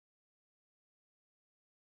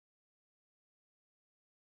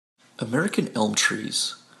American elm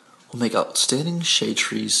trees will make outstanding shade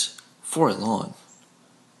trees for a lawn.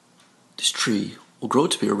 This tree will grow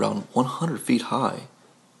to be around 100 feet high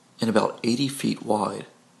and about 80 feet wide.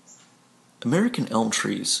 American elm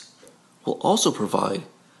trees will also provide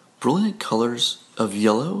brilliant colors of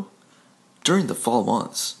yellow during the fall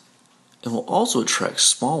months and will also attract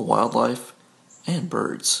small wildlife and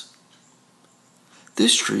birds.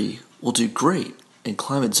 This tree will do great in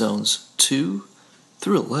climate zones 2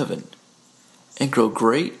 through 11 and grow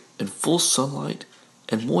great in full sunlight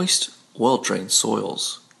and moist, well-drained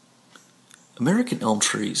soils. American elm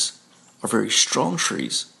trees are very strong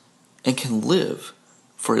trees and can live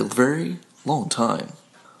for a very long time.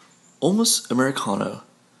 Ulmus americana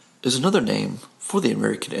is another name for the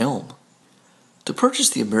American elm. To purchase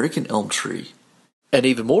the American elm tree and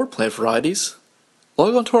even more plant varieties,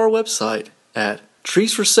 log on to our website at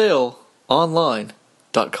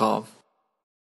treesforsaleonline.com.